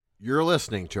You're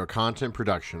listening to a content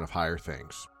production of Higher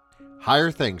Things.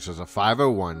 Higher Things is a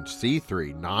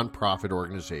 501c3 nonprofit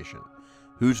organization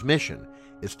whose mission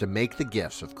is to make the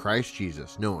gifts of Christ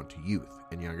Jesus known to youth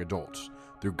and young adults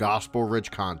through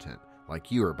gospel-rich content like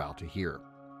you are about to hear.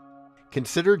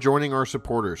 Consider joining our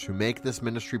supporters who make this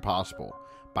ministry possible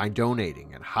by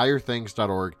donating at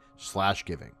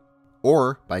higherthings.org/giving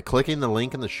or by clicking the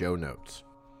link in the show notes.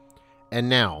 And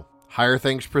now, Higher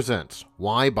Things presents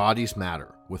Why Bodies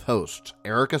Matter with hosts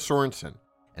Erica Sorensen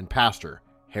and Pastor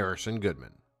Harrison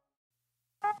Goodman.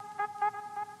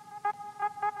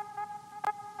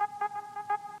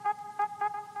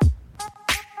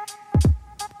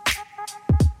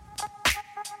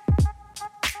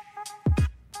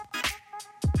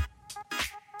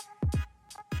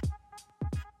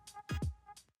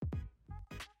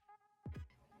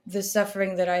 The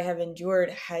suffering that I have endured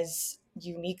has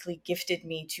uniquely gifted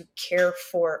me to care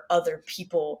for other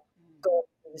people going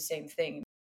through the same thing.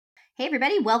 Hey,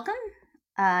 everybody, welcome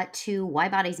to Why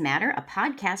Bodies Matter, a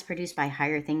podcast produced by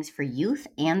Higher Things for youth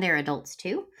and their adults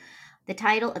too. The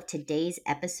title of today's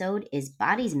episode is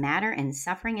Bodies Matter and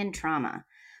Suffering and Trauma.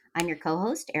 I'm your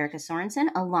co-host, Erica Sorensen,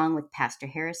 along with Pastor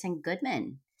Harrison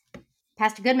Goodman.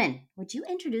 Pastor Goodman, would you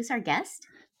introduce our guest?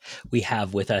 We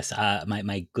have with us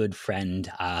my good friend,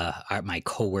 my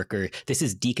coworker. This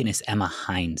is Deaconess Emma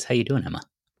Hines. How you doing, Emma?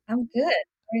 I'm good.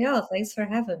 How are y'all? Thanks for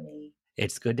having me.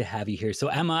 It's good to have you here. So,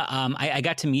 Emma, I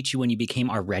got to meet you when you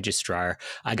became our registrar.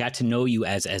 I got to know you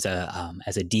as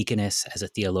a deaconess, as a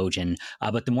theologian.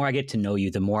 But the more I get to know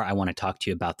you, the more I want to talk to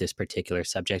you about this particular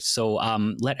subject. So,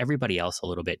 let everybody else a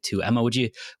little bit too. Emma, would you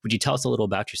tell us a little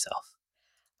about yourself?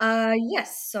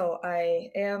 Yes. So I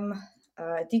am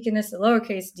deaconess,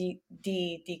 lowercase d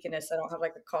deaconess. I don't have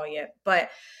like a call yet, but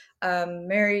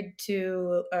married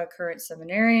to a current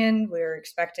seminarian. We're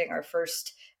expecting our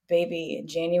first baby in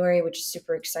January, which is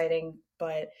super exciting.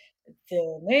 But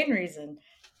the main reason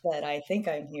that I think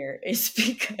I'm here is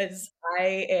because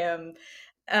I am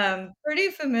pretty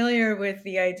familiar with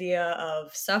the idea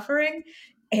of suffering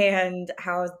and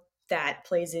how that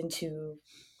plays into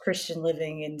Christian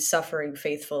living and suffering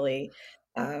faithfully.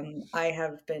 I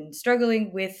have been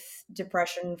struggling with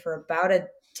depression for about a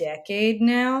decade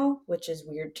now, which is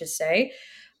weird to say.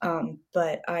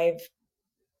 But I've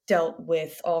dealt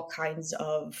with all kinds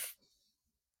of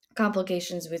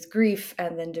complications with grief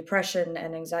and then depression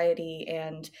and anxiety,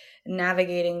 and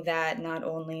navigating that not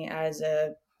only as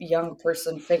a young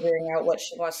person figuring out what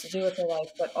she wants to do with her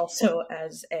life, but also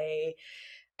as a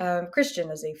Christian,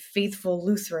 as a faithful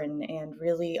Lutheran, and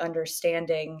really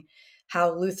understanding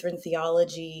how Lutheran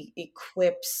theology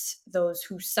equips those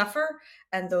who suffer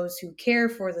and those who care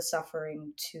for the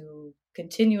suffering to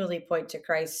continually point to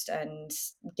Christ and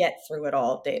get through it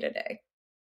all day to day.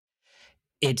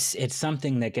 It's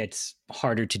something that gets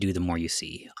harder to do the more you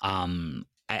see.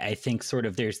 I think sort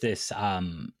of there's this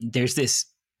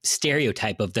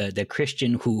stereotype of the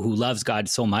Christian who loves God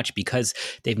so much because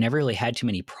they've never really had too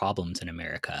many problems in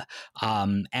America.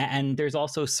 And there's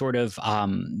also sort of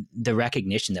the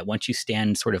recognition that once you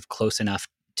stand sort of close enough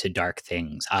to dark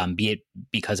things, be it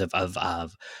because of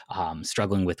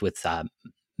struggling with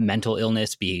mental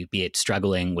illness, be it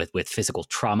struggling with physical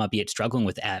trauma, be it struggling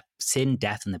with sin,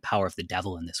 death, and the power of the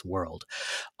devil in this world,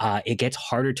 it gets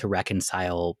harder to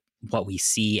reconcile what we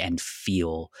see and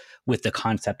feel with the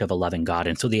concept of a loving God.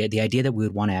 And so the idea that we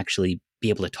would want to actually be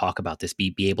able to talk about this,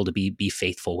 be able to be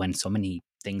faithful when so many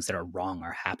things that are wrong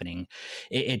are happening,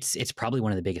 it's probably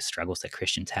one of the biggest struggles that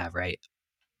Christians have, right?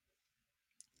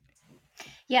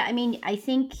 Yeah, I mean, I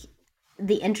think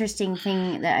the interesting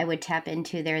thing that I would tap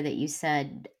into there that you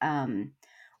said, that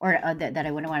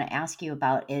I would want to ask you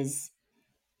about is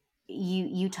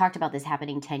you talked about this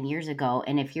happening 10 years ago.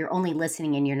 And if you're only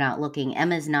listening and you're not looking,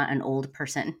 Emma's not an old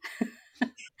person.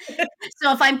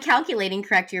 So if I'm calculating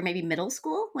correct, you're maybe middle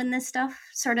school when this stuff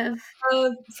sort of...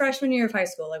 Freshman year of high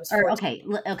school, I was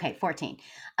 14. Okay, 14.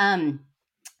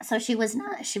 So she was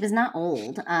not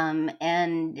old.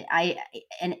 And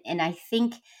I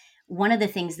think one of the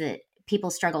things that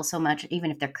people struggle so much, even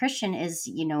if they're Christian, is,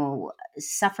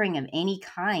 suffering of any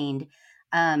kind.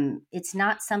 It's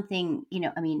not something,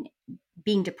 I mean,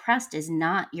 being depressed is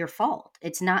not your fault.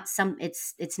 It's not something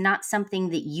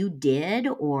that you did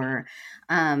or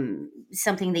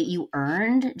something that you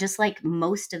earned, just like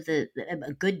most of a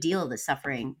good deal of the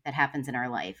suffering that happens in our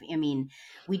life. I mean,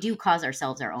 we do cause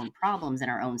ourselves our own problems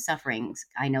and our own sufferings.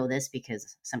 I know this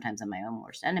because sometimes I'm my own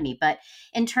worst enemy. But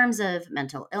in terms of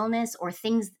mental illness or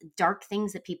dark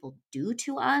things that people do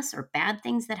to us or bad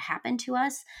things that happen to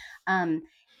us,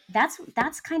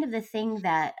 that's kind of the thing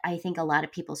that I think a lot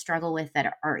of people struggle with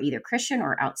that are either Christian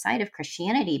or outside of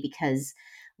Christianity, because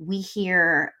we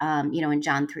hear, in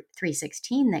John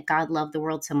 3:16 that God loved the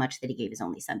world so much that he gave his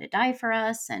only son to die for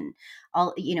us. And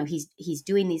all, he's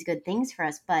doing these good things for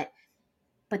us. But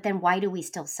then why do we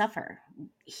still suffer?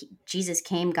 Jesus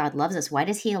came, God loves us. Why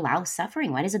does he allow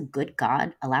suffering? Why does a good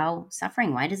God allow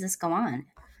suffering? Why does this go on?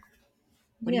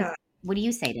 Yeah. What do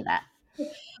you say to that?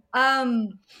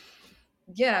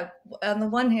 Yeah, on the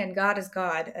one hand, God is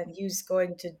God, and he's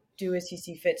going to do as he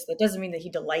sees fit. That doesn't mean that he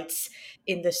delights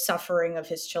in the suffering of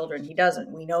his children. He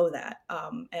doesn't. We know that.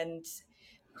 And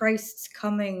Christ's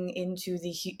coming into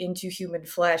human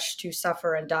flesh to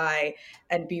suffer and die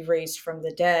and be raised from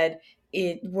the dead,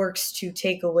 it works to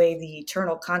take away the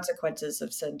eternal consequences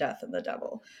of sin, death, and the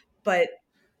devil. But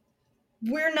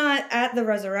we're not at the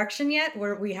resurrection yet,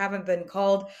 where we haven't been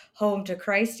called home to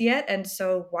Christ yet. And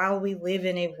so while we live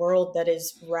in a world that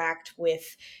is racked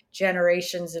with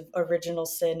generations of original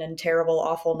sin and terrible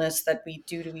awfulness that we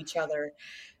do to each other,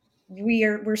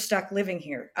 we're stuck living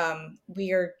here.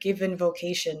 We are given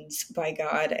vocations by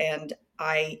God, and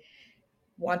I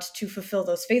want to fulfill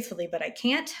those faithfully, but I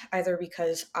can't, either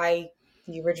because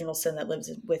the original sin that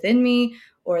lives within me,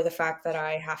 or the fact that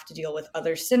I have to deal with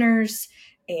other sinners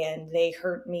and they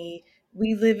hurt me.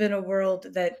 We live in a world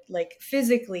that, like,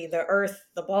 physically, the earth,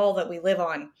 the ball that we live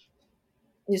on,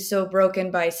 is so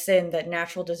broken by sin that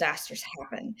natural disasters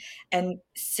happen and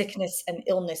sickness and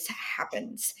illness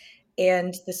happens.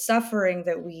 And the suffering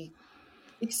that we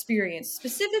experience,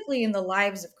 specifically in the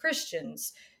lives of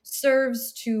Christians,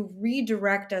 serves to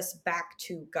redirect us back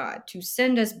to God, to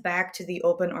send us back to the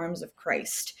open arms of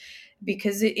Christ,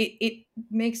 because it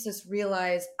makes us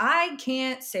realize I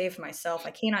can't save myself.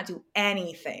 I cannot do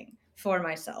anything for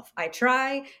myself. I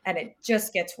try, and it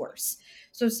just gets worse.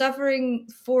 So suffering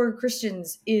for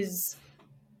Christians is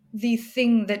the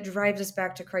thing that drives us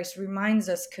back to Christ, reminds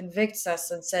us, convicts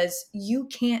us, and says, you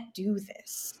can't do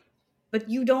this. But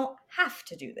you don't have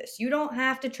to do this. You don't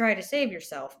have to try to save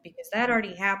yourself, because that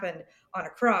already happened on a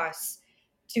cross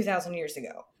 2,000 years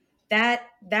ago.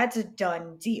 That's a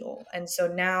done deal. And so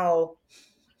now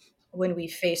when we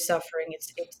face suffering,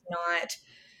 it's not,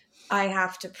 I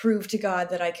have to prove to God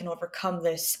that I can overcome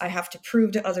this. I have to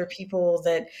prove to other people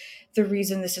that the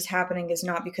reason this is happening is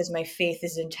not because my faith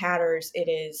is in tatters. It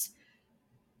is,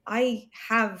 I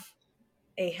have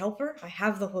a helper. I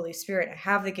have the Holy Spirit. I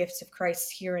have the gifts of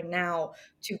Christ here and now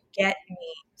to get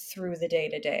me through the day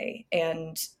to day.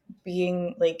 And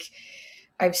being like,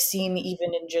 I've seen,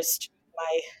 even in just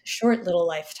my short little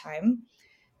lifetime,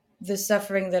 the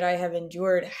suffering that I have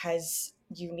endured has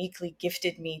uniquely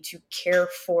gifted me to care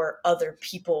for other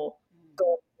people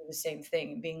going through the same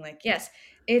thing, and being like, yes,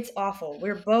 it's awful.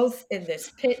 We're both in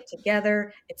this pit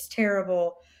together. It's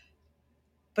terrible,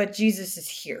 but Jesus is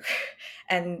here.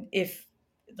 And if,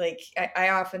 like, I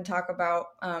often talk about,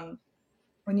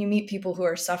 when you meet people who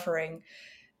are suffering,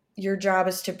 your job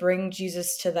is to bring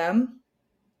Jesus to them.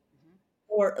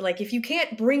 Or, like, if you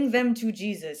can't bring them to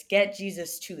Jesus, get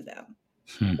Jesus to them.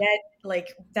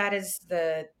 That is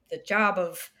the job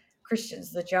of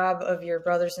Christians. The job of your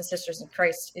brothers and sisters in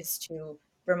Christ is to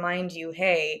remind you,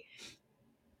 hey,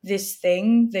 this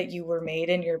thing that you were made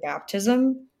in your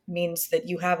baptism means that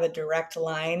you have a direct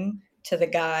line to the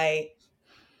guy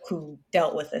who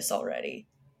dealt with this already.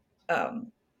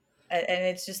 And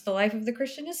it's just, the life of the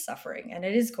Christian is suffering, and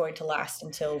it is going to last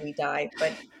until we die.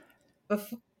 But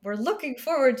we're looking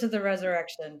forward to the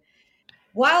resurrection.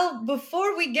 While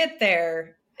before we get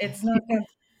there, it's not going to be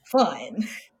fun.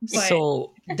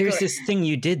 So there's this thing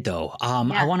you did, though.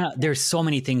 Yeah. There's so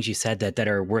many things you said that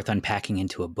are worth unpacking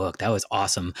into a book. That was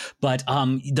awesome. But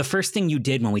the first thing you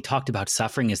did when we talked about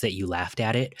suffering is that you laughed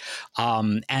at it.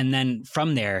 And then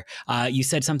from there, you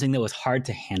said something that was hard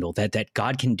to handle, that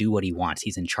God can do what he wants.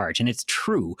 He's in charge. And it's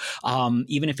true,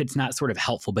 even if it's not sort of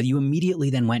helpful. But you immediately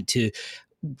then went to,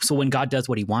 so when God does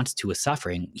what he wants to with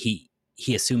suffering, he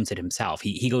assumes it himself.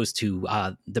 He goes to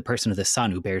the person of the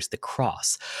Son who bears the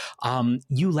cross.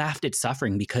 You laughed at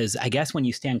suffering because I guess when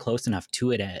you stand close enough to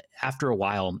it, after a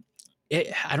while,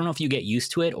 I don't know if you get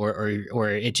used to it or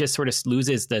it just sort of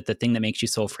loses the thing that makes you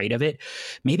so afraid of it.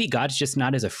 Maybe God's just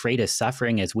not as afraid of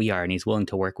suffering as we are, and he's willing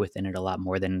to work within it a lot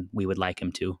more than we would like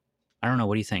him to. I don't know.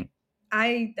 What do you think?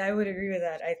 I would agree with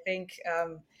that. I think,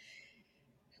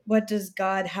 what does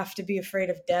God have to be afraid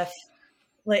of death?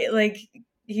 Like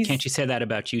Can't you say that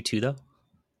about you too, though?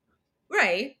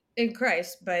 Right, in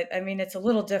Christ, but I mean, it's a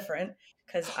little different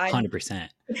because I'm 100%.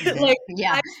 like,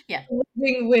 Yeah.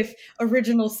 living with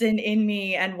original sin in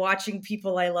me and watching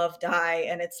people I love die,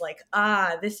 and it's like,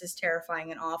 this is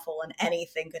terrifying and awful, and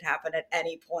anything could happen at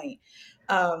any point.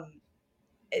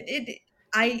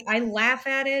 I laugh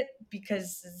at it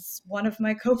because it's one of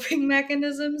my coping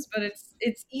mechanisms, but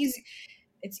it's easy.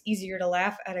 It's easier to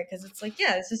laugh at it because it's like,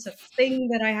 yeah, it's just a thing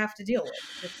that I have to deal with.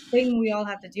 It's a thing we all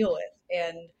have to deal with.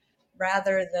 And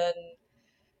rather than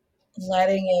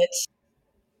letting it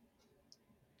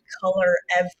color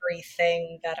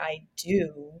everything that I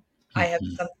do, I have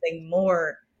Mhm. something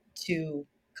more to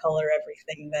color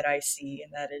everything that I see,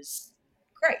 and that is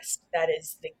Christ. That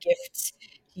is the gift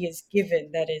He has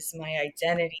given. That is my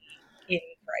identity in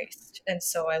Christ. And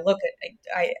so I look at,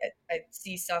 I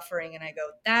see suffering, and I go,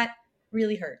 that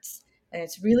really hurts, and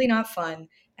it's really not fun,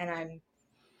 and I'm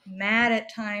mad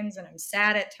at times, and I'm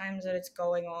sad at times that it's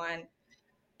going on,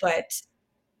 but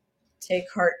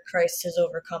take heart, Christ has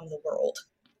overcome the world.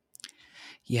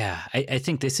 Yeah, I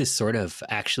think this is sort of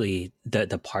actually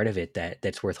the part of it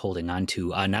that's worth holding on to.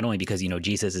 Not only because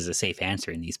Jesus is a safe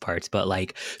answer in these parts, but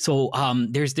like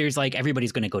there's like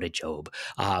everybody's going to go to Job,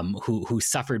 who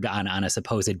suffered on a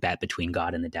supposed bet between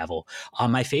God and the devil.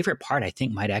 My favorite part, I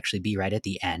think, might actually be right at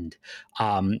the end,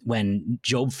 when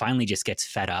Job finally just gets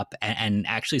fed up and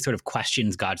actually sort of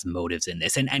questions God's motives in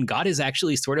this, and God is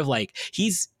actually sort of like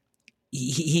he's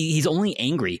only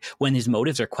angry when his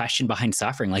motives are questioned behind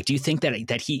suffering. Like, do you think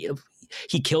that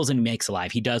he kills and makes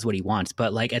alive? He does what he wants,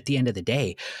 but like at the end of the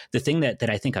day, the thing that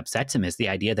I think upsets him is the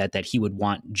idea that he would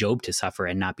want Job to suffer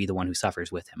and not be the one who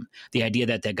suffers with him. The idea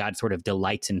that God sort of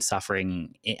delights in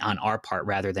suffering on our part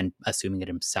rather than assuming it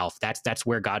himself. That's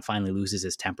where God finally loses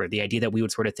his temper. The idea that we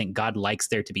would sort of think God likes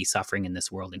there to be suffering in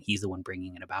this world and he's the one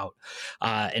bringing it about,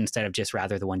 instead of just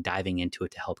rather the one diving into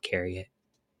it to help carry it.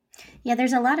 Yeah,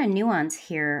 there's a lot of nuance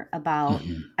here about,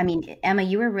 Mm-hmm. I mean, Emma,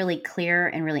 you were really clear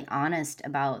and really honest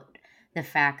about the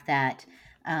fact that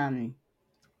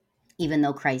even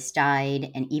though Christ died,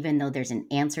 and even though there's an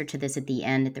answer to this at the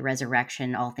end, at the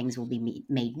resurrection, all things will be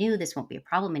made new. This won't be a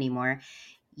problem anymore.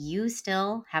 You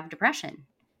still have depression.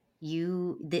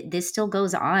 This still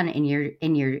goes on in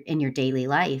your daily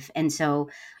life, and so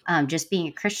just being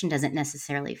a Christian doesn't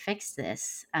necessarily fix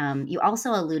this. You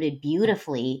also alluded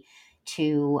beautifully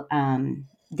to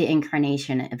the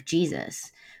incarnation of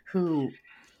Jesus, who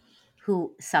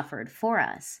suffered for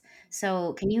us.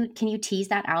 So can you tease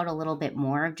that out a little bit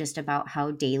more, just about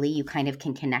how daily you kind of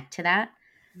can connect to that,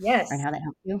 and Yes, how that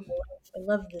helps you? I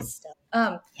love this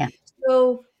stuff. Yeah.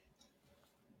 So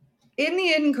in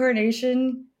the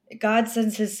incarnation, God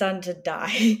sends his son to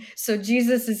die. So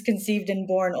Jesus is conceived and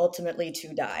born ultimately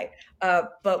to die.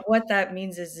 But what that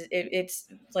means is it's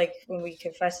like when we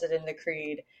confess it in the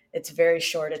creed, it's very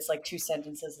short. It's like 2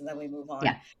 sentences and then we move on.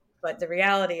 Yeah. But the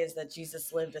reality is that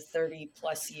Jesus lived a 30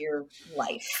 plus year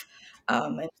life.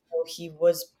 And so he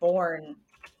was born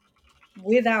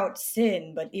without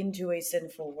sin, but into a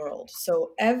sinful world.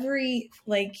 So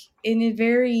like in a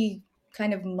very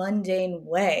kind of mundane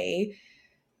way,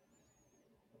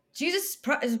 Jesus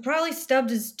has probably stubbed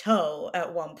his toe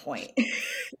at one point.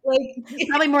 Like,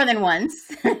 Probably more than once.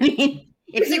 I mean,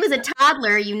 if he was a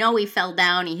toddler, he fell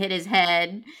down, he hit his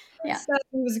head. Yeah.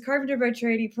 he was a carpenter by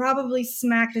trade. He probably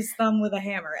smacked his thumb with a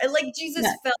hammer. And like Jesus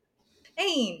Yeah. felt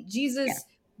pain. Yeah.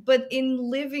 But in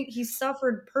living, he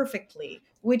suffered perfectly,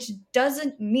 which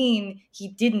doesn't mean he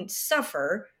didn't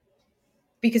suffer,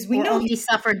 because we Or know only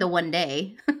suffered the one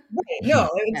day. right. No,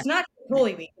 Yeah. it's not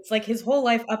Holy Week. It's like his whole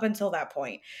life up until that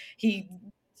point. He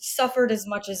suffered as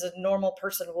much as a normal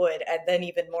person would, and then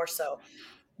even more so.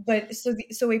 But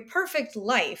so a perfect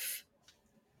life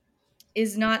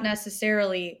is not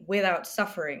necessarily without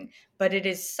suffering, but it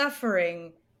is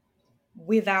suffering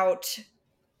without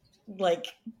like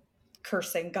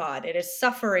cursing God. It is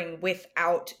suffering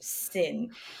without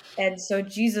sin. And so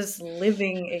Jesus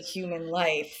living a human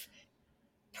life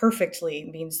perfectly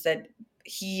means that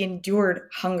he endured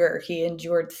hunger, he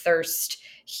endured thirst,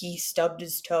 he stubbed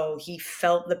his toe, he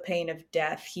felt the pain of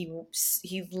death, he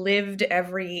lived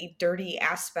every dirty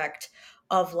aspect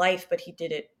of life, but he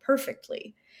did it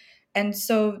perfectly. And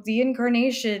so the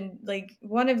incarnation, like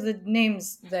one of the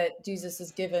names that Jesus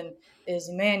is given is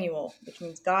Emmanuel, which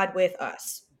means God with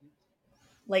us.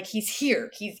 Like he's here.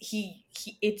 He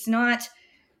it's not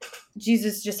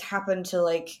Jesus just happened to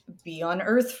like be on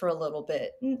earth for a little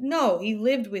bit. No, he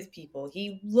lived with people.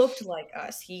 He looked like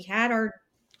us. He had our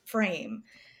frame.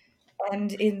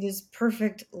 And in this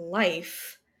perfect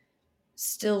life,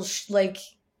 still like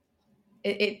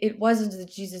it wasn't that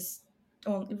Jesus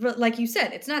only, like you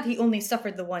said, it's not he only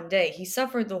suffered the one day. He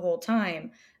suffered the whole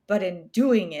time, but in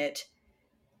doing it,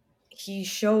 he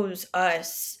shows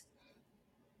us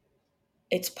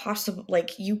it's possible,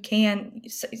 like you can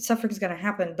suffering's going to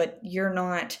happen, but you're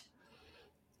not,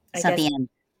 I It's not guess. the end.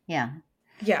 Yeah.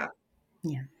 Yeah.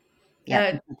 Yeah.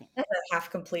 Yeah. That's a half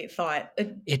complete thought.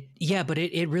 But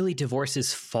it really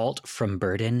divorces fault from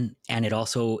burden, and it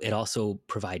also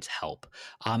provides help.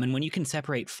 And when you can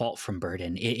separate fault from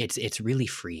burden, it's really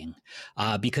freeing,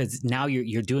 because now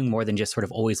you're doing more than just sort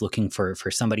of always looking for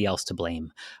somebody else to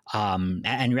blame,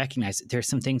 and recognize there's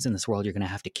some things in this world you're going to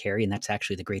have to carry, and that's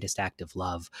actually the greatest act of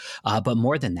love. But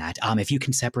more than that, if you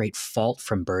can separate fault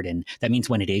from burden, that means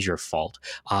when it is your fault,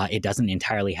 it doesn't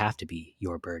entirely have to be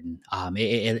your burden.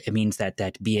 It means that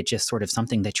be it just sort of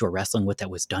something that you're wrestling with that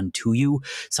was done to you,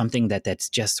 something that's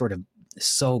just sort of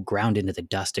so ground into the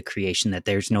dust of creation that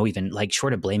there's no even, like,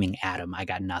 short of blaming Adam, I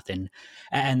got nothing.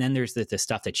 And then there's the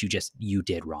stuff that you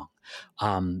did wrong.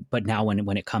 But now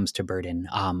when it comes to burden,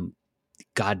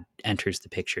 God enters the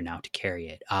picture now to carry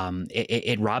it.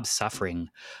 It robs suffering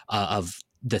of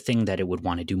the thing that it would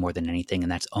want to do more than anything,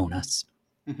 and that's own us.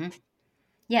 Mm-hmm.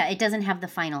 Yeah, it doesn't have the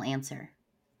final answer.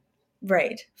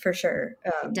 Right, for sure.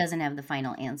 It doesn't have the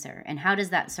final answer. And how does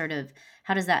that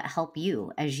help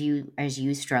you as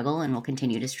you struggle and will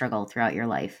continue to struggle throughout your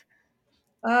life?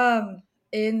 I'm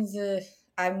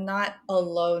not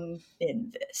alone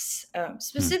in this,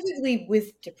 specifically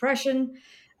with depression,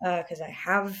 because I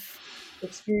have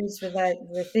experience with that.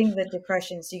 The thing that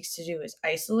depression seeks to do is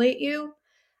isolate you.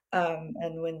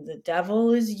 And when the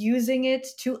devil is using it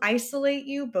to isolate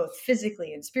you, both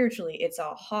physically and spiritually, it's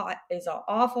an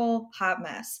awful hot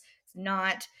mess. It's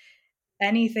not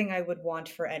anything I would want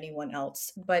for anyone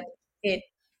else. But it,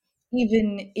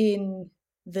 even in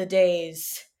the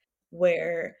days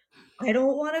where I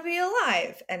don't want to be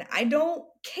alive and I don't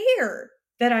care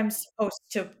that I'm supposed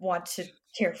to want to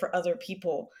care for other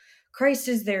people, Christ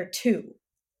is there too.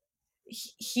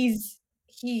 He's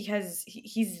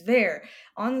there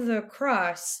on the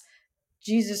cross.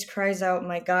 Jesus cries out,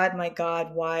 my God,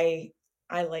 why,"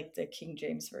 I like the King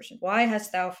James version, "why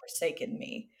hast thou forsaken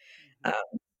me?" Um,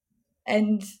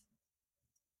 and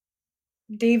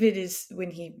David is, when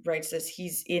he writes this,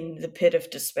 he's in the pit of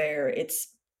despair.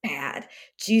 It's bad.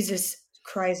 Jesus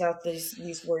cries out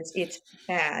these words. It's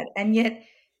bad. And yet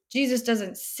Jesus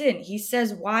doesn't sin. He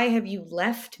says, "Why have you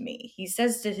left me?" He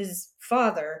says to his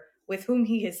Father, with whom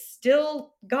he is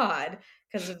still God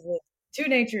because of the two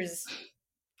natures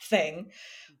thing,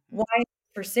 "Why have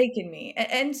you forsaken me?"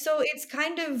 And so it's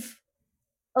kind of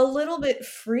a little bit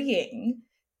freeing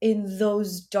in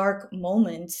those dark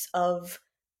moments of,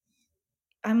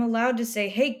 I'm allowed to say,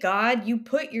 "Hey, God, you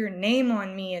put your name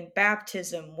on me in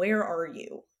baptism. Where are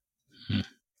you? Hmm.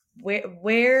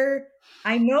 Where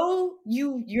I know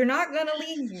you're not gonna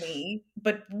leave me,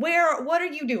 but what are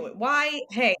you doing? Why?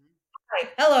 Hey, hi,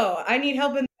 hello, I need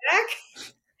help in the back.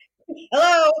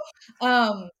 Hello."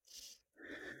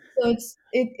 So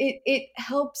it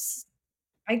helps,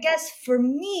 I guess, for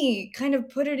me, kind of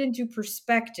put it into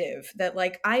perspective that,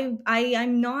 like,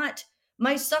 I'm not,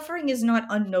 my suffering is not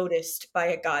unnoticed by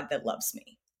a God that loves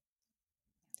me.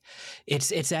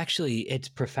 It's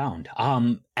profound.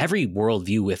 Every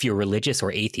worldview, if you're religious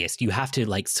or atheist, you have to,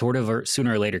 like, sort of, or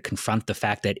sooner or later, confront the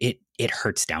fact that it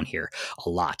hurts down here a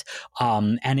lot.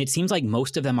 And it seems like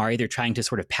most of them are either trying to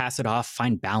sort of pass it off,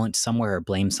 find balance somewhere, or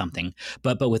blame something.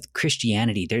 But with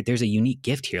Christianity, there's a unique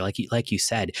gift here. Like you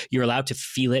said, you're allowed to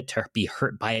feel it, to be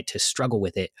hurt by it, to struggle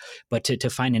with it, but to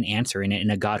find an answer in it,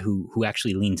 in a God who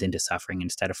actually leans into suffering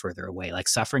instead of further away. Like,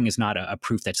 suffering is not a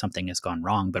proof that something has gone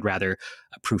wrong, but rather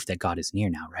a proof that God is near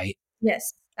now, right?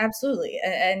 Yes, absolutely.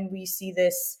 And we see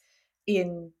this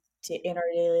in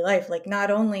our daily life. Like, not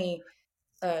only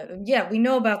yeah, we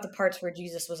know about the parts where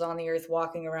Jesus was on the earth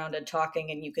walking around and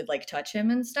talking and you could, like, touch him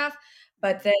and stuff,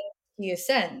 but then he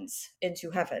ascends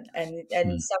into heaven, and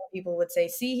some people would say,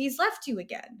 "See, he's left you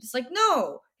again." It's like,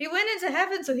 no, he went into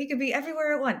heaven so he could be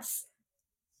everywhere at once.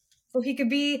 So he could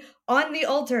be on the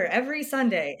altar every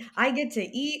Sunday. I get to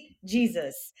eat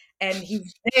Jesus, and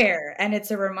he's there. And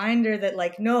it's a reminder that,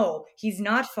 like, no, he's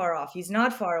not far off. He's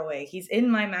not far away. He's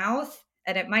in my mouth,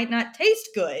 and it might not taste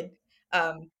good.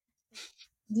 Um,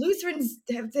 Lutherans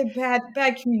have the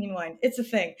bad communion wine. It's a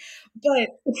thing. But I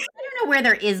don't know where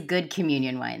there is good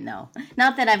communion wine, though.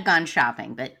 Not that I've gone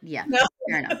shopping, but yeah, no,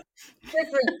 fair enough.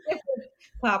 different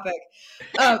topic.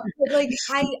 But, like,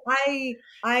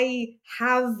 I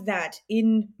have that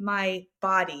in my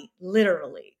body,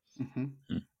 literally. Mm-hmm.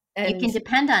 You And can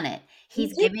depend on it. He's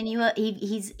you given you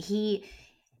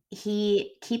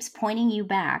he keeps pointing you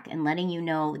back and letting you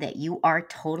know that you are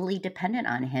totally dependent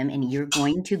on him, and you're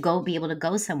going to be able to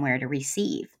go somewhere to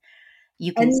receive.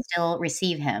 You can and still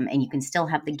receive him, and you can still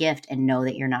have the gift and know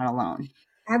that you're not alone.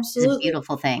 It's a absolutely.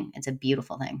 beautiful thing. It's a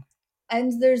beautiful thing.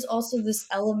 And there's also this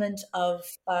element of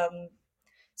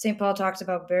St. Paul talks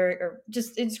about bearing, or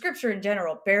just in scripture in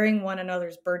general, bearing one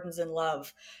another's burdens in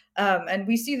love. And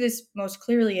we see this most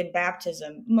clearly in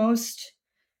baptism. When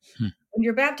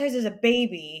you're baptized as a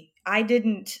baby, I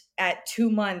didn't at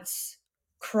 2 months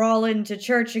crawl into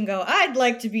church and go, I'd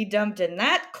like to be dumped in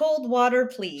that cold water,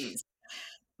 please.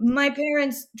 My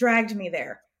parents dragged me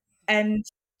there. And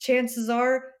chances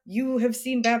are you have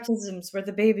seen baptisms where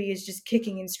the baby is just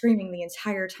kicking and screaming the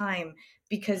entire time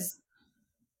because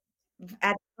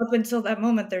up until that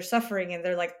moment they're suffering and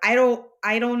they're like, I don't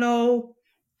know.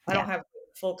 I don't Yeah. have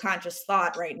full conscious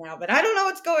thought right now, but I don't know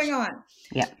what's going on.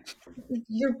 Yeah.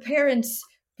 Your parents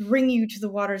bring you to the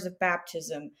waters of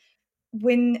baptism.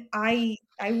 When I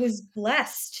was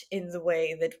blessed in the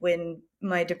way that when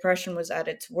my depression was at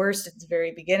its worst at the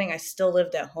very beginning, I still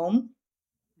lived at home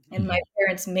and my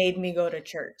parents made me go to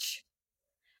church.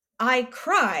 I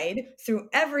cried through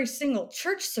every single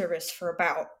church service for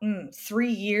about 3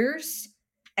 years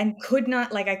and I could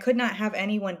not have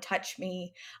anyone touch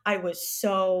me. I was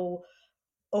so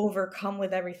overcome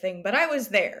with everything, but I was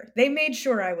there. They made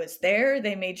sure I was there.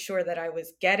 They made sure that I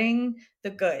was getting the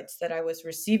goods, that I was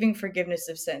receiving forgiveness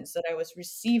of sins, that I was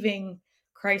receiving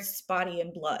Christ's body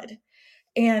and blood.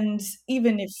 And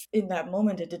even if in that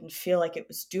moment it didn't feel like it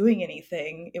was doing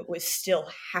anything, it was still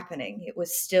happening. It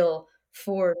was still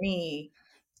for me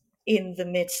in the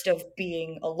midst of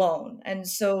being alone. And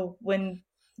so when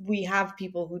we have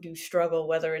people who do struggle,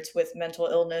 whether it's with mental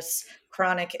illness,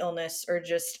 chronic illness, or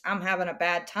just I'm having a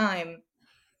bad time,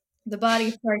 the body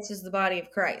of Christ is the body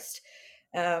of Christ.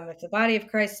 If the body of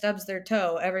Christ stubs their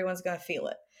toe, everyone's going to feel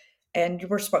it, and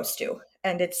we're supposed to.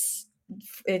 And it's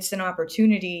an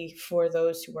opportunity for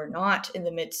those who are not in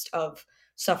the midst of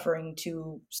suffering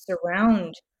to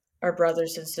surround our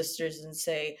brothers and sisters and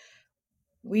say,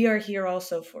 we are here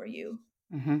also for you.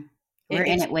 Mm-hmm. We're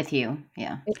in It's it with you.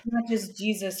 Yeah. it's not just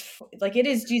Jesus, like it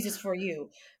is Jesus for you,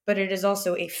 but it is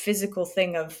also a physical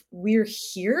thing of we're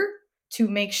here to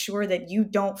make sure that you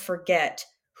don't forget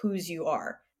whose you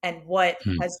are and what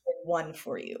has been won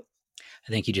for you.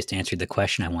 I think you just answered the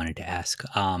question I wanted to ask.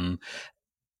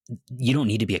 You don't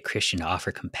need to be a Christian to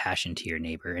offer compassion to your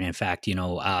neighbor. And in fact,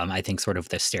 I think sort of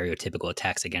the stereotypical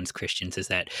attacks against Christians is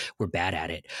that we're bad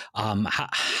at it.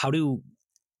 How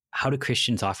do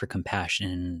Christians offer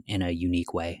compassion in a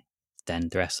unique way than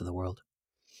the rest of the world?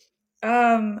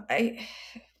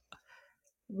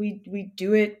 We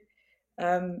do it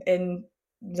in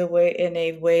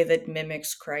a way that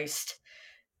mimics Christ.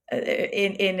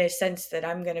 In a sense that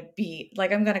I'm going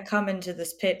to come into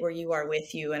this pit where you are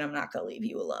with you and I'm not going to leave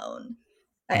you alone.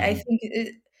 I think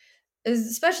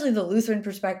especially the Lutheran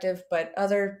perspective, but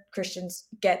other Christians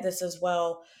get this as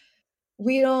well.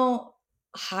 We don't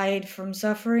hide from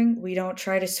suffering. We don't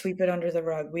try to sweep it under the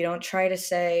rug. We don't try to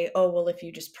say, oh, well, if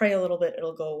you just pray a little bit,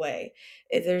 it'll go away.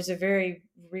 There's a very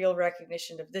real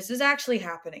recognition of this is actually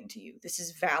happening to you. This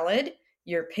is valid.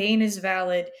 Your pain is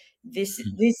valid. This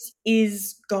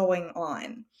is going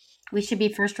on. We should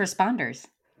be first responders.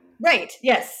 Right.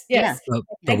 Yes. Yes. Yeah.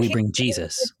 But we bring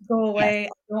Jesus. Go away.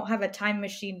 Yes. I don't have a time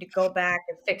machine to go back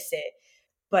and fix it,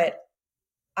 but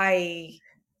I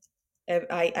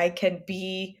can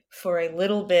be for a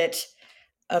little bit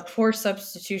a poor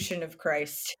substitution of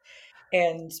Christ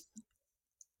and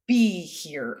be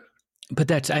here. But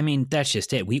that's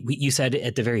just it. You said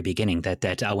at the very beginning that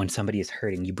when somebody is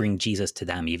hurting, you bring Jesus to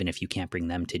them, even if you can't bring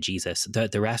them to Jesus.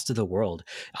 The rest of the world,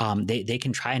 they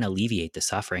can try and alleviate the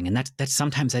suffering, and that's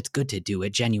sometimes that's good to do.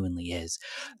 It genuinely is,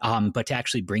 but to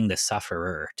actually bring the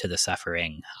sufferer to the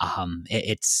suffering,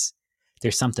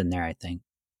 there's something there, I think.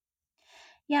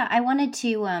 Yeah, I wanted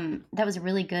to. That was a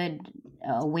really good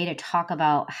way to talk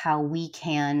about how we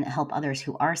can help others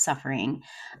who are suffering.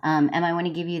 And I want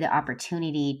to give you the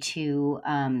opportunity to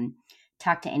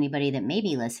talk to anybody that may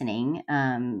be listening,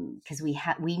 because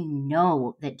we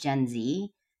know that Gen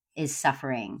Z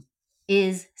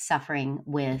is suffering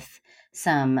with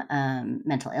some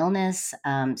mental illness,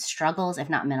 struggles, if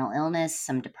not mental illness,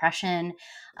 some depression,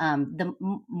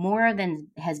 more than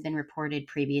has been reported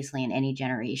previously in any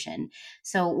generation.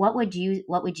 So what would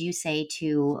you say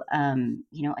to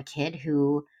a kid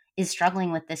who is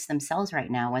struggling with this themselves right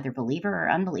now, whether believer or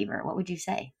unbeliever? What would you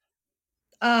say?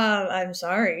 I'm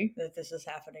sorry that this is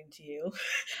happening to you.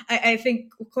 I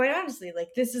think, quite honestly, like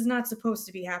this is not supposed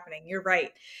to be happening. You're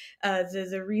right.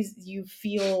 The reason you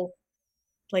feel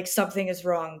like something is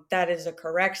wrong, that is a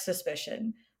correct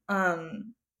suspicion. But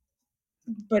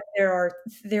there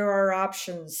are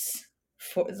options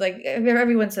for, like,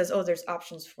 everyone says, oh, there's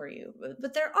options for you,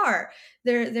 but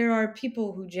there are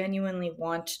people who genuinely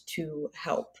want to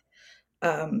help,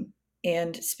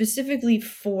 and specifically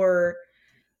for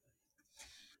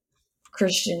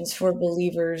Christians, for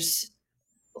believers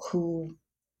who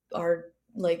are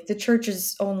like, the church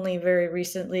is only very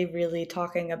recently really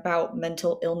talking about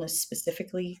mental illness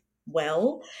specifically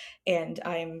well, and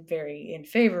I'm very in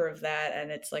favor of that.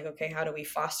 And it's like, okay, how do we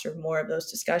foster more of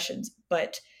those discussions?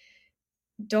 But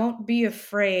don't be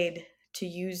afraid to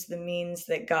use the means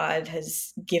that God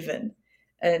has given,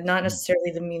 not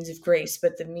necessarily the means of grace,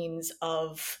 but the means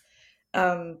of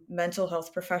mental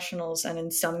health professionals, and in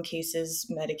some cases,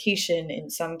 medication, in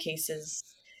some cases,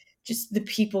 just the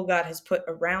people God has put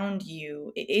around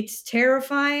you. It's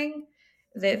terrifying.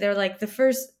 They're like, the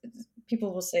first,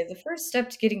 people will say, the first step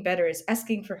to getting better is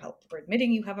asking for help or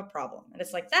admitting you have a problem. And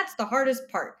it's like, that's the hardest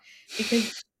part, because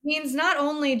it means not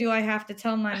only do I have to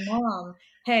tell my mom,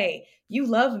 hey, you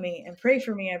love me and pray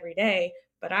for me every day,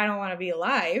 but I don't want to be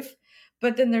alive.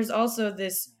 But then there's also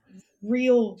this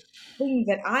real thing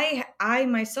that I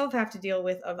myself have to deal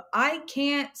with of, I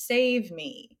can't save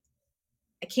me.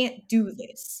 I can't do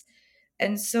this.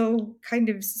 And so kind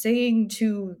of saying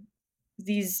to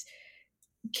these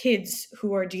kids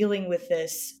who are dealing with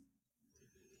this,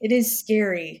 it is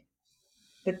scary,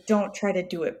 but don't try to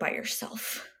do it by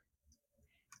yourself,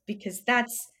 because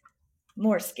that's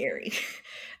more scary.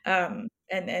 And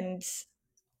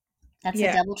That's the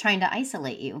yeah, devil trying to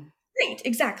isolate you. right,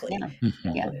 exactly.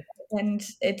 Yeah. And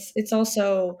it's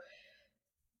also,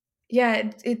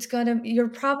 yeah, it's gonna, you're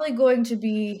probably going to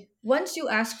be, once you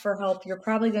ask for help, you're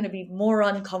probably going to be more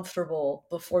uncomfortable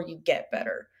before you get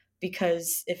better.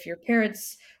 Because if your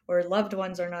parents or loved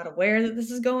ones are not aware that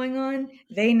this is going on,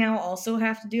 they now also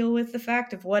have to deal with the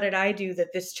fact of, what did I do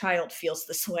that this child feels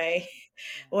this way?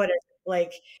 What is,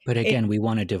 like, But it, again, we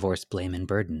want to divorce blame and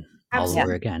burden all absolutely,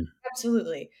 over again.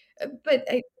 absolutely. But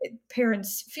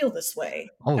parents feel this way.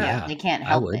 Oh yeah, They can't I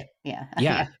help would. it. Yeah.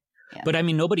 Yeah. Yeah. But I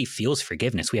mean, nobody feels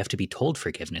forgiveness. We have to be told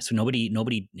forgiveness.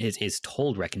 Nobody is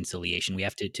told reconciliation. We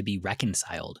have to be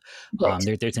reconciled. Right.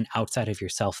 There's an outside of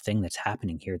yourself thing that's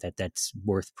happening here that's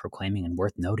worth proclaiming and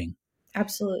worth noting.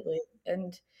 Absolutely.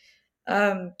 And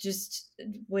just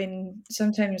when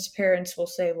sometimes parents will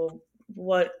say, well,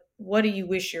 what do you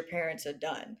wish your parents had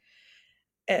done?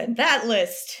 And that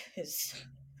list is,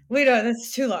 we don't,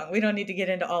 that's too long, we don't need to get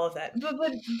into all of that,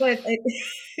 but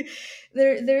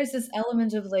there's this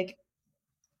element of like,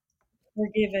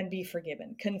 forgive and be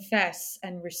forgiven, confess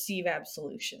and receive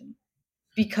absolution,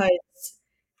 because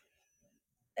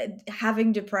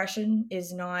having depression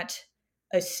is not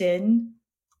a sin.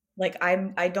 Like,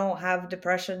 I don't have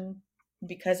depression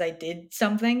because I did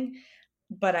something,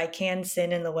 but I can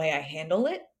sin in the way I handle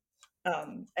it.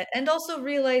 And also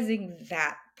realizing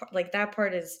that like, that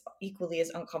part is equally as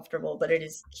uncomfortable, but it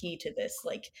is key to this.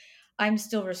 Like, I'm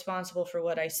still responsible for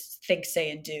what I think,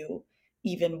 say, and do,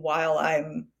 even while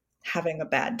I'm having a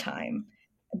bad time.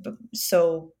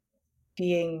 So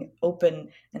being open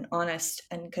and honest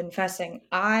and confessing,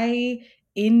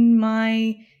 in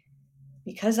my,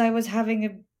 because I was having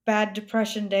a bad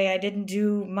depression day, I didn't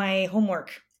do my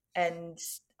homework, and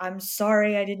I'm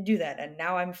sorry I didn't do that, and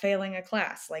now I'm failing a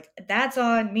class. Like, that's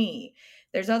on me.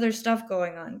 There's other stuff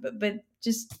going on, but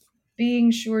just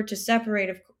being sure to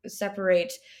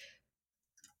separate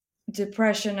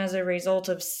depression as a result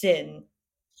of sin,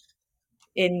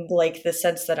 in like the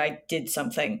sense that I did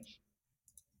something,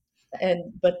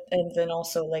 and then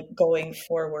also, like, going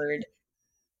forward,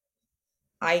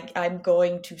 I'm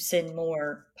going to sin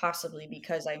more, possibly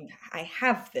because I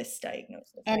have this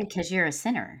diagnosis. And because you're a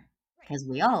sinner, because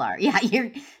we all are. Yeah. Yeah.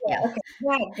 Okay,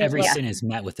 yeah, Every Yeah. sin is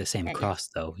met with the same It is. cross,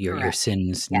 though. Your Correct.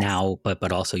 sins Yes. now,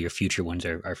 but also your future ones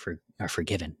are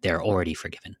forgiven. They're already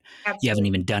forgiven. absolutely. You haven't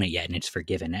even done it yet, and it's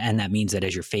forgiven. And that means that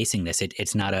as you're facing this,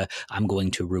 it's not a I'm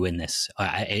going to ruin this.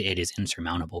 It is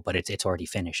insurmountable, but it's already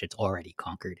finished. It's already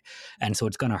conquered, and so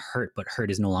it's going to hurt. But hurt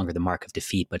is no longer the mark of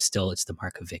defeat, but still, it's the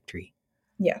mark of victory.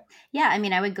 Yeah. I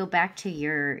mean, I would go back to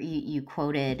you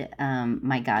quoted,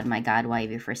 my God, why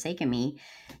have you forsaken me?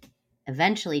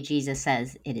 Eventually, Jesus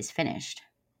says, it is finished.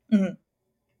 Mhm.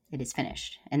 It is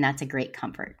finished. And that's a great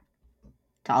comfort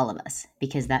to all of us,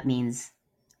 because that means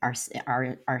our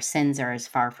sins are as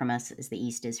far from us as the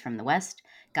east is from the west.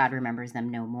 God remembers them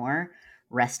no more.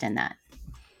 Rest in that.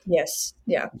 Yes.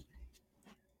 Yeah.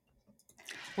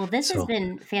 Well, this has So-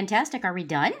 been fantastic. Are we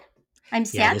done? I'm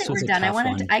Yeah, sad this that was we're a done. tough I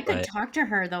one, could but- talk to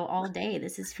her though all day.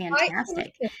 This is I,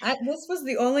 fantastic. this was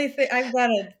the only thing. I've got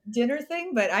a dinner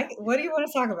thing, but what do you want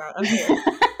to talk about? I'm here.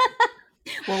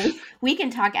 Well, we can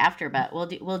talk after, but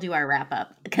we'll do our wrap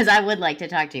up, because I would like to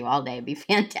talk to you all day. It'd be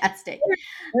fantastic.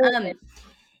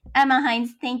 Emma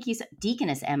Hines, thank you,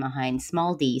 Deaconess Emma Hines,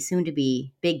 small D, soon to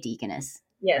be big deaconess.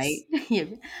 Yes.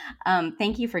 Right?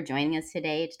 Thank you for joining us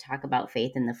today to talk about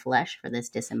faith in the flesh for this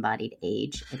disembodied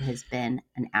age. It has been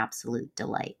an absolute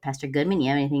delight. Pastor Goodman, you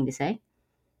have anything to say?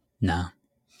 No.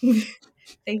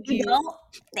 Thank You you. don't?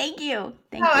 Thank you.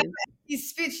 Thank Oh, you. he's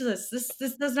speechless. This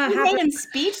does not You happen. made him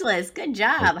speechless. Good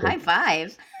job. Okay. High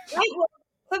five. Well,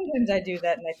 sometimes I do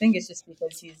that, and I think it's just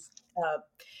because he's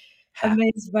Ha.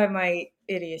 amazed by my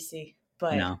idiocy.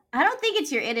 But No. I don't think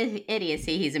it's your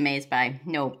idiocy he's amazed by.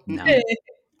 Nope. No.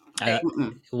 Hey.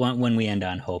 When we end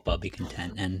on hope, I'll be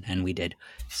content, and we did.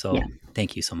 So Yeah.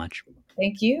 thank you so much.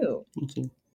 Thank you. Thank you.